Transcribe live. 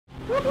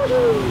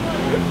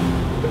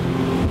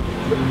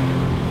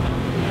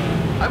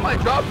I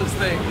dropped this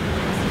thing.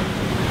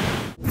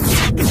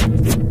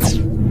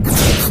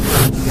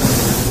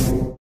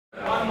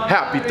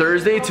 Happy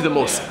Thursday to the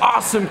most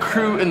awesome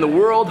crew in the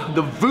world,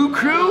 the VOO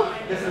crew.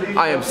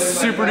 I am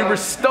super duper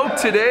stoked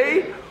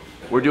today.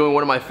 We're doing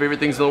one of my favorite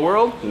things in the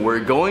world. We're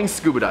going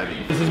scuba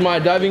diving. This is my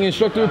diving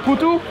instructor,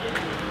 Putu.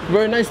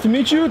 Very nice to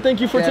meet you.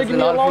 Thank you for taking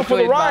me along for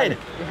the ride.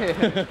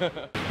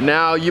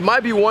 Now, you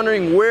might be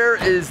wondering,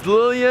 where is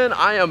Lillian?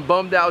 I am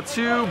bummed out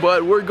too,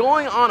 but we're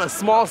going on a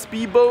small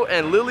speedboat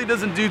and Lily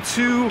doesn't do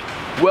too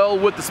well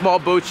with the small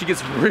boat. She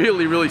gets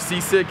really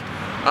seasick.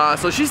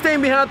 So she's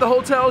staying behind at the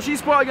hotel.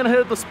 She's probably gonna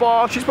hit the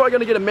spa. She's probably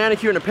gonna get a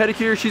manicure and a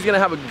pedicure. She's gonna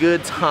have a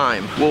good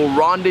time. We'll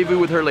rendezvous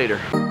with her later.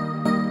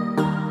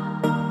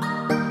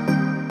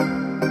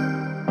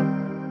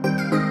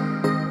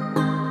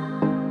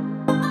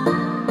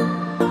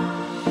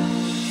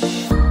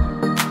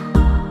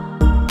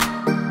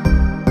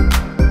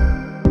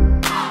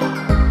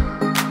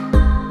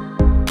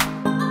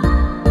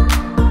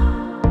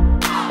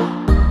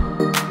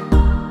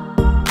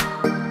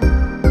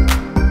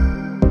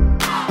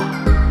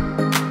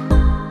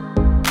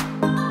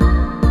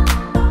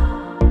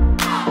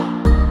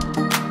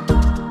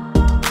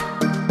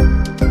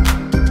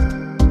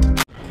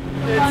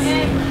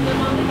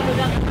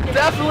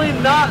 Definitely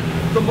not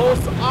the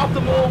most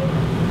optimal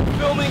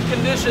filming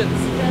conditions.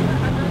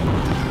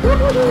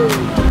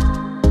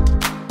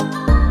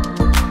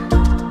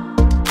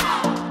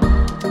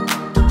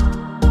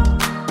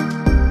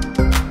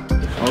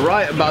 All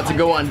right, about to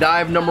go on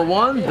dive number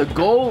 1. The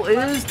goal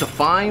is to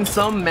find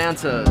some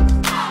mantas.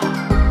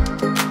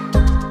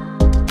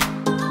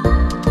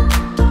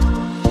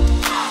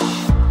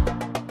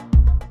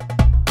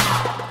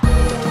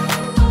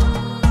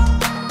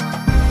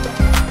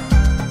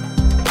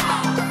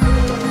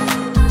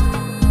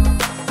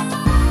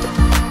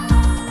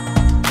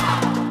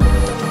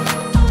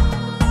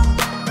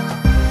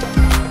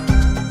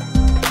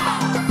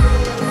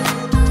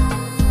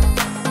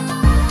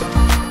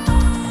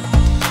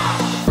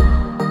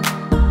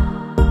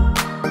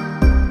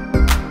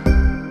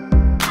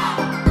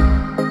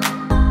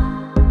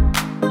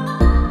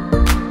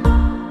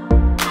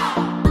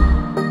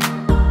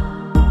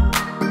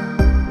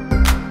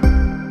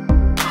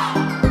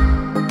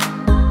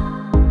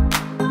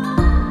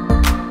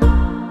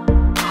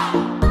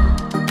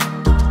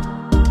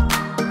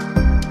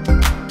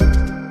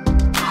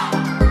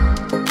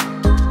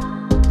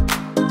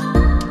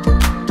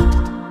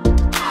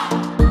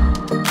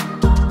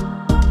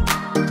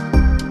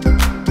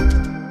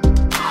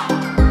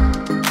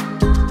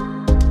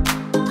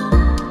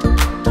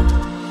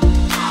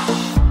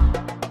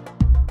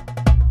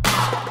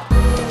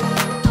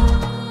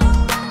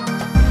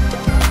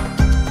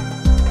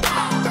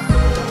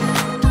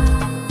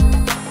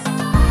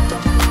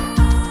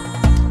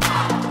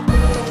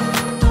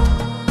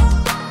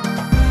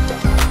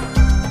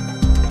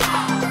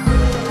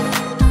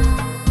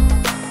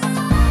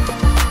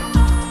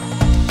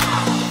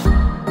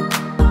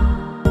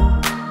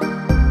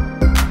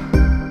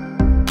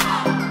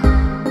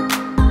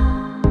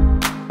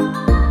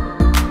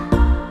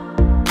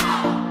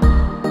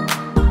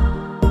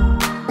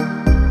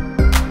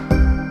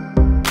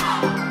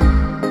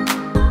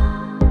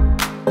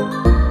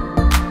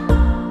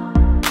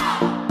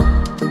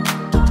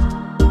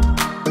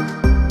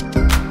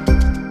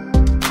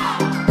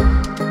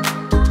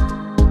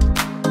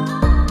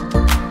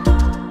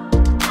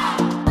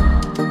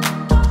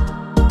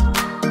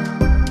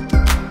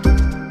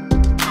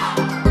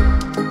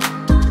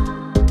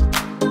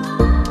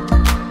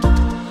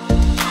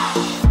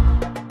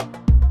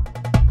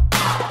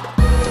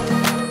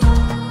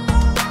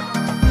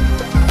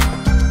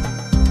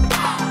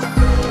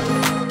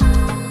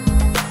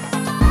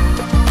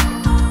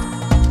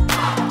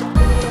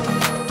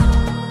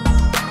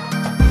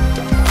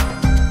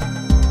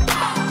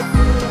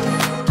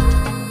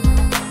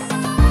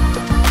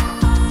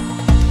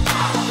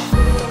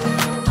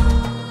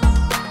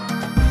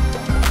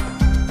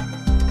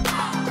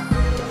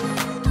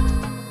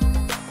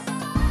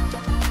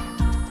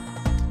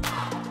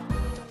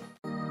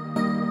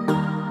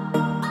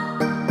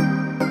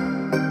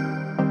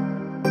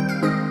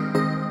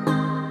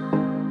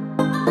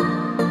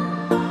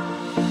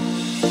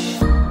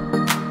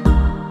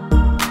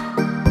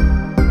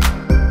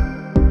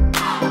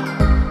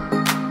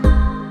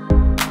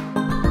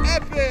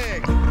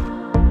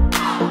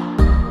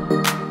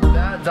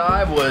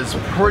 Was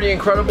pretty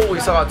incredible. We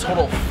saw a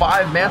total of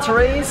 5 manta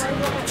rays,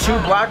 2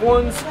 black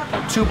ones,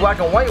 2 black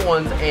and white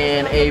ones,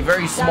 and a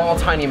very small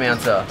tiny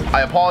manta.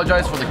 I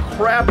apologize for the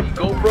crappy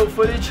GoPro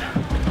footage.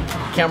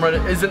 Camera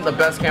isn't the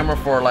best camera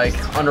for like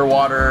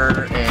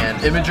underwater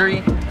and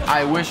imagery.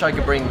 I wish I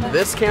could bring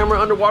this camera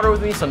underwater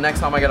with me, so next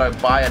time I gotta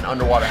buy an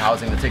underwater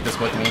housing to take this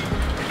with me.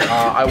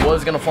 I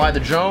was gonna fly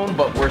the drone,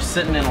 but we're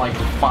sitting in like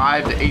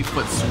 5 to 8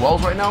 foot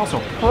swells right now, so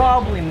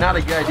probably not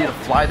a good idea to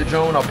fly the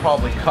drone. I'll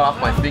probably cut off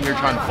my finger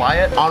trying to fly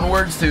it.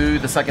 Onwards to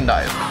the second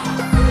dive.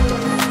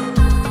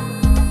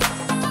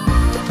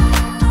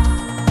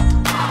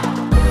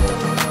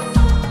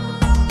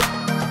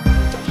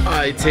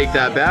 I take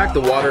that back. The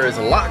water is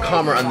a lot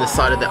calmer on this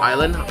side of the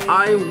island.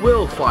 I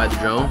will fly the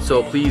drone,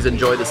 so please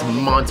enjoy this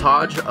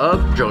montage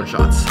of drone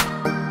shots.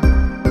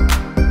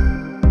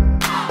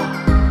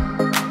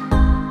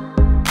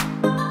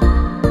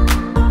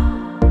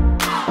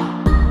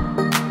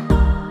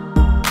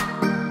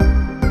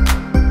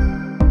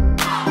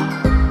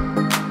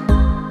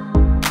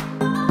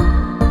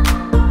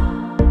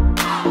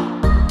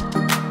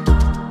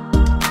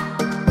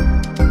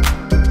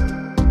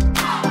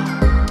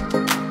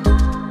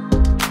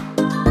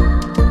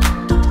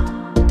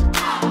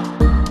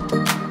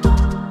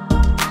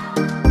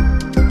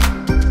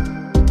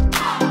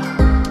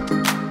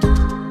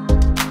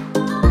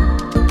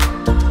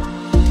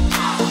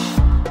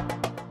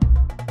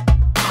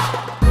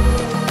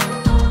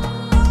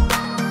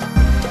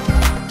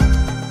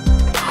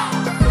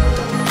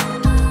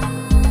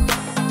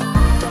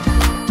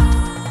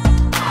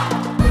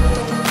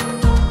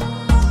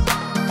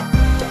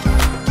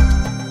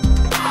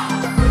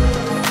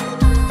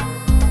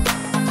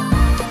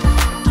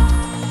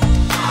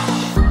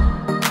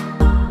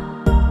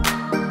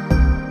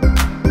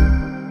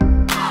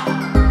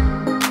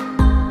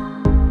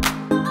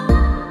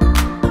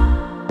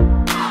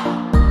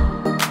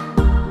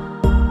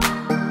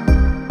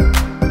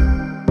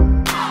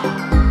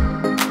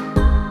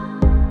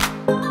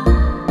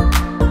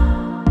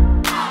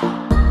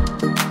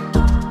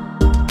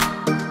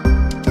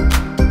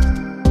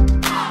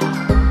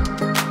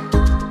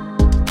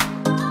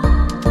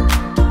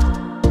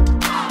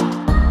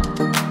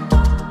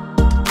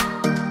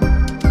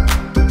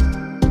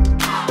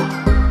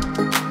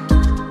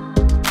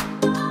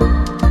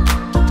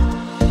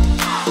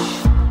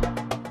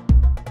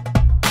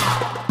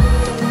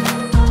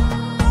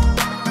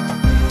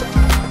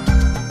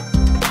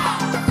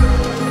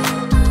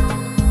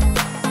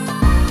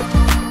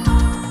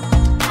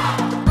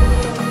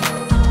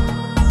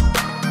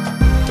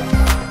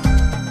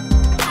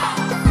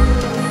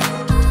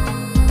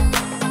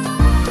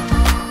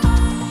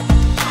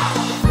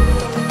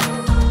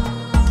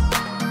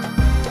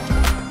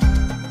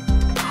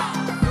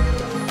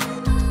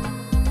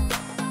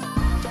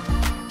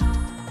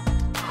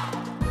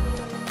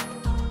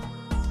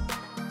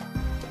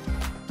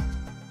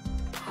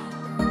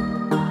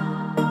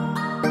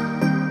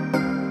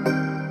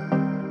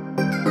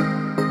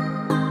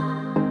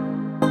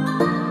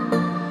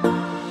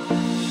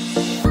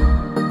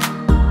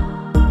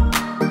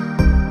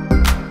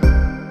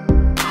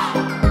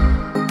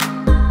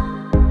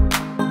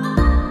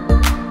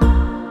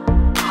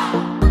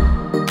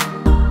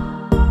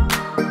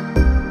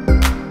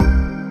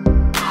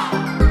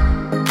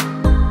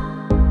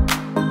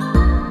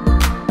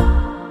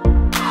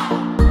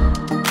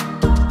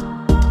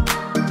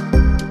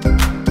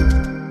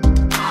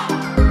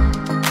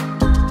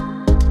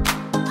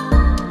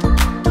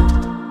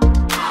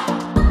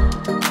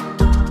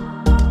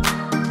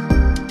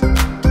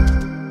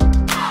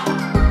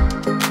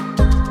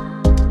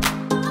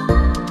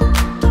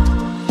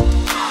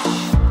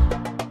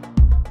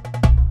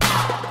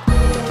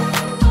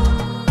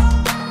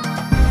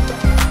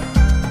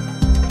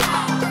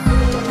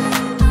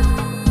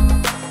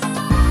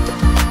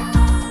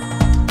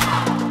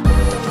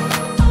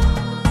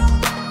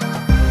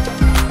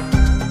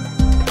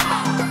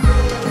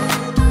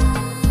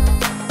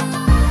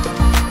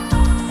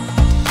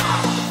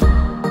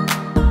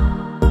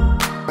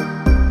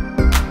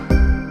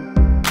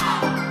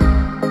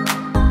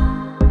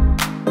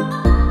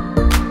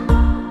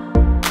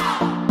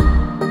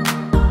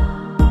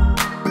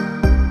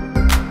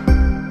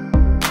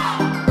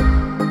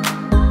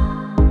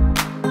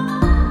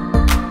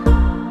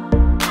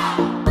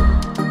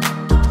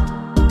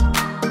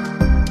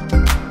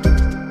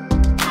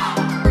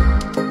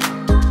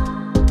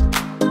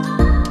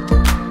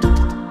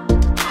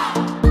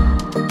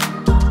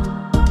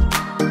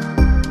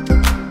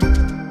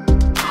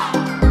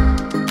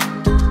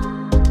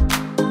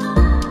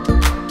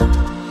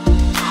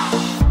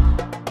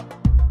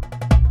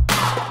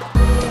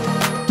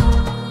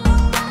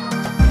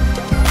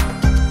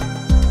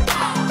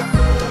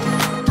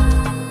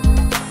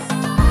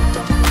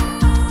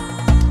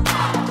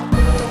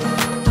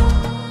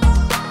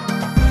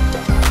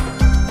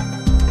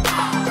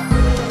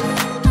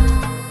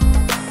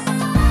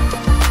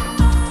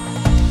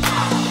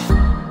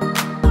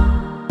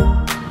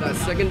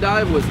 second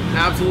dive was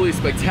absolutely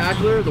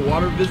spectacular. The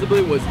water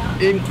visibility was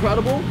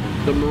incredible.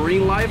 The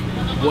marine life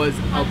was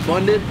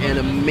abundant and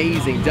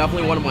amazing.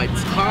 Definitely one of my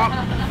top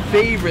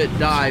favorite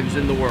dives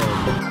in the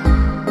world.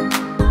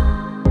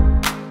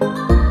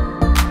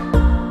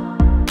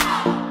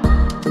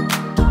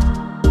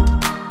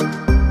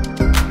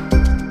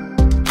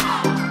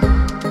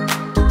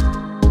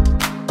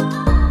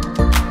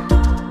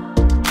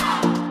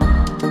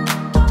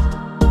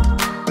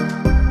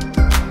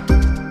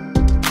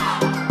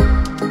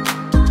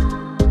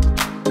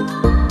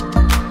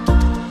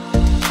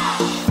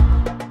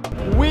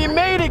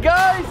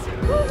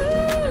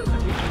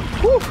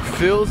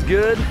 Feels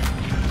good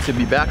to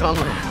be back on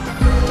land.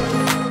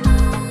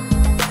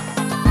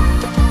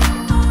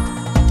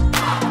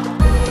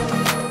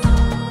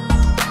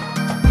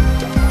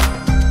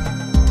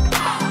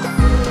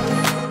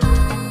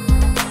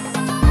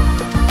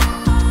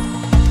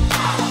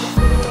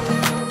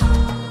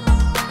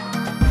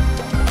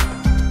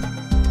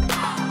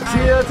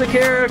 you. Take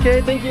care.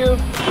 Okay, thank you.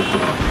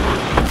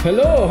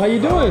 Hello, how you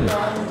doing?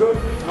 I'm good.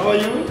 How are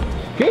you?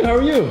 Good, how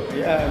are you?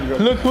 Yeah, I'm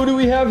good. Look, who do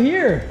we have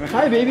here?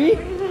 Hi, baby.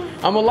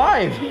 I'm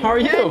alive. How are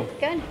you?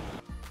 Good.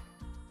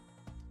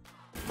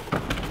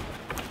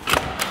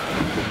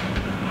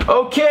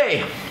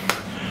 Okay.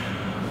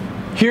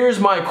 Here's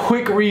my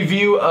quick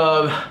review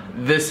of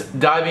this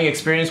diving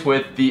experience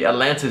with the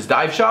Atlantis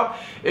Dive Shop.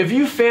 If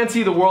you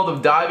fancy the world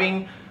of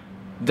diving,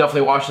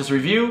 definitely watch this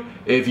review.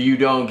 If you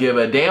don't give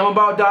a damn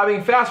about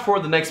diving, fast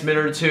forward the next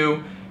minute or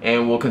two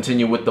and we'll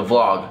continue with the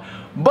vlog.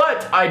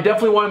 But I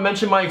definitely want to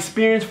mention my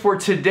experience for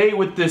today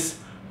with this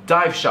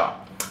dive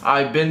shop.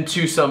 I've been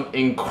to some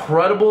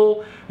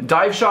incredible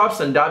dive shops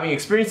and diving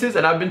experiences,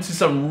 and I've been to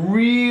some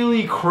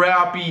really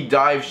crappy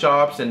dive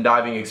shops and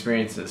diving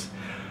experiences.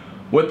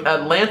 With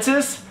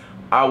Atlantis,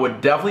 I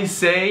would definitely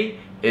say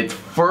it's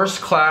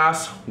first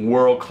class,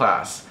 world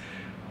class.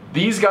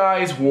 These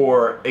guys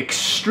were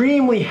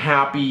extremely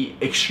happy,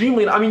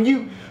 I mean,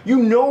 you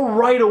know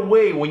right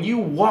away when you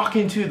walk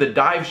into the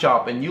dive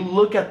shop and you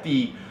look at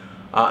the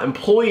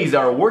employees that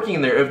are working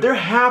in there, if they're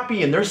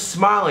happy and they're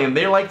smiling and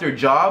they like their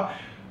job,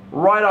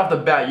 right off the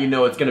bat you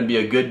know it's going to be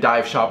a good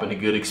dive shop and a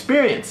good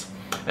experience.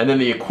 And then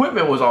the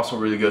equipment was also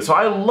really good. So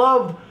I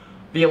love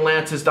the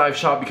Atlantis Dive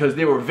Shop because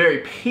they were very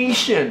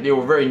patient, they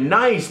were very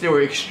nice, they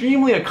were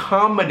extremely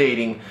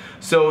accommodating.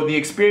 So the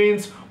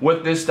experience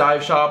with this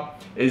dive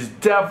shop is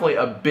definitely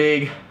a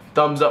big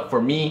thumbs up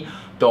for me.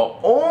 The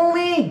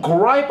only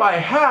gripe I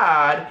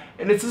had,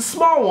 and it's a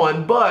small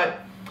one,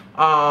 but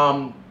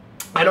I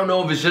don't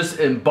know if it's just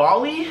in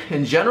Bali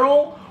in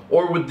general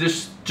or with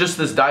just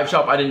this dive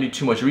shop. I didn't do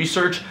too much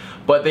research,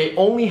 but they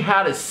only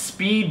had a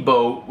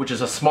speedboat, which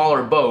is a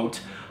smaller boat.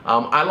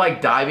 I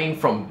like diving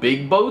from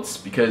big boats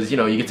because, you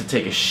know, you get to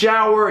take a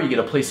shower, you get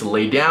a place to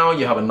lay down,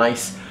 you have a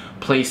nice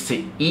place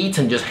to eat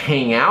and just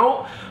hang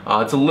out.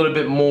 It's a little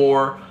bit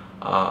more,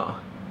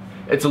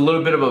 it's a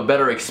little bit of a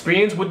better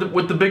experience with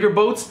the bigger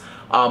boats.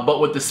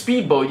 But with the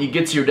speedboat, you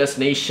get to your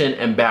destination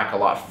and back a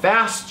lot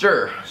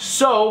faster.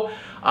 So,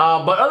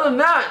 but other than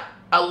that,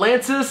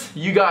 Atlantis,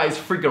 you guys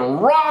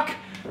freaking rock.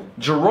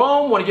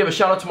 Jerome, want to give a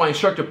shout out to my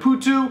instructor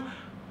Putu.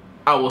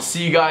 I will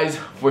see you guys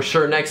for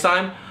sure next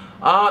time.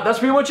 That's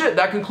pretty much it.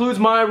 That concludes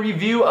my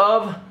review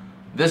of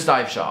this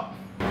dive shop.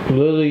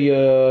 Lily,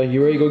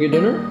 you ready to go get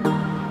dinner?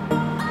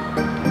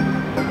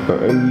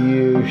 Are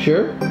you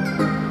sure?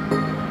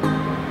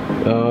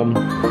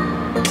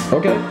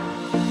 Okay.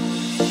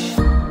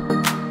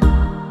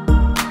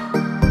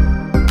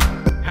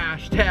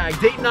 Hashtag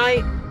date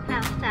night.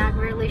 Hashtag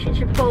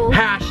relationship goals.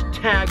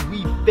 Hashtag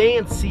we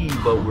fancy,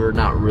 but we're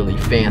not really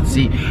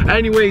fancy.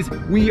 Anyways,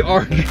 we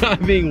are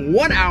driving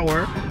 1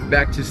 hour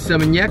back to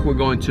Seminyak. We're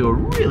going to a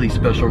really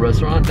special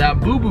restaurant that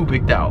Boo Boo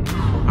picked out.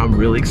 I'm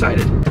really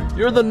excited.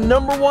 You're the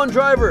 #1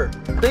 driver.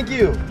 Thank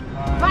you.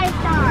 5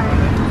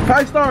 stars.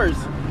 5 stars.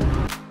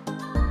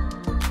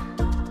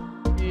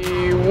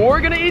 We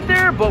were gonna eat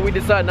there, but we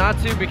decided not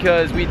to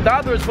because we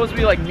thought there was supposed to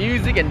be like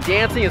music and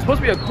dancing. It's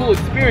supposed to be a cool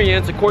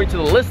experience according to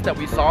the list that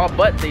we saw,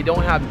 but they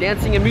don't have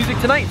dancing and music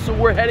tonight, so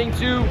we're heading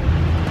to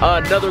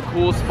another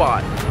cool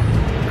spot.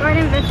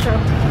 Garden Bistro.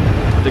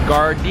 The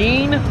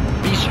Garden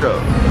Bistro.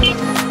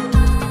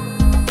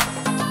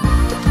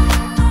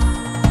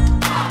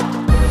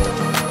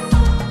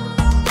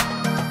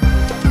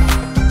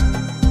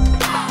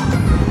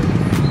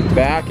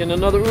 Back in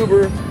another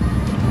Uber.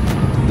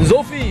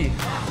 Zolfi.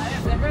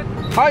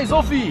 Hi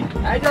Zolfi.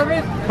 Hi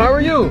David. How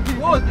are you?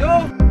 Good,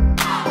 yo.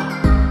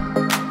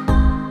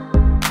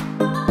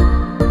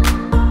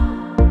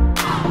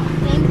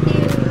 Thank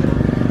you.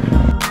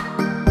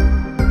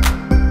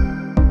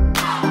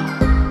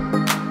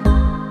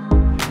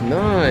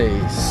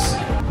 Nice.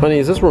 Honey,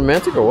 is this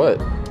romantic or what?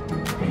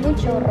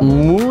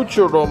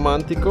 Mucho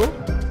romantico.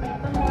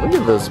 Look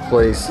at this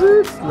place.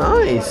 It's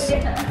nice.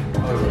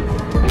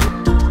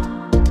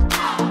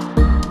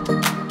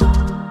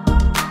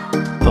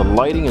 The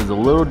lighting is a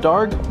little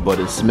dark, but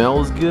it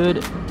smells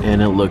good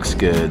and it looks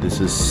good. This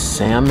is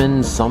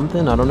salmon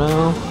something, I don't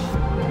know.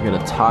 We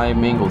got a Thai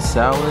mango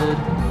salad,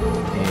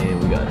 and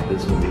we got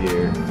this over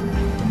here.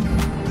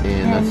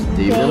 And that's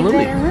David and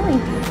Lily.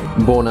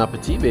 Bon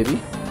appetit, baby.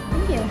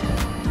 Thank you.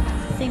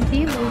 Same to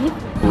you, Lily.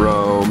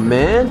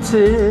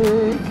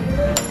 Romantic.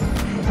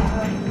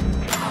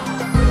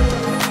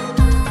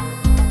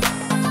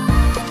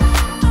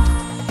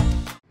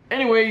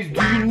 Anyways,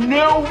 do you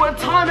know what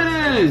time it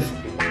is?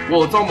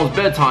 Well, it's almost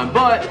bedtime,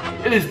 but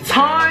it is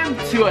time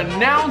to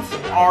announce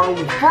our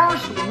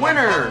first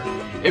winner.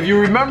 If you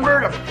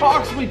remembered,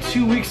 approximately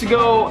 2 weeks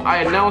ago,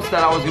 I announced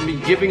that I was going to be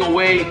giving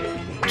away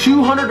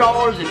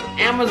 $200 in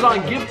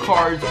Amazon gift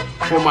cards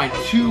for my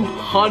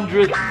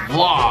 200th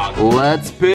vlog. Let's pick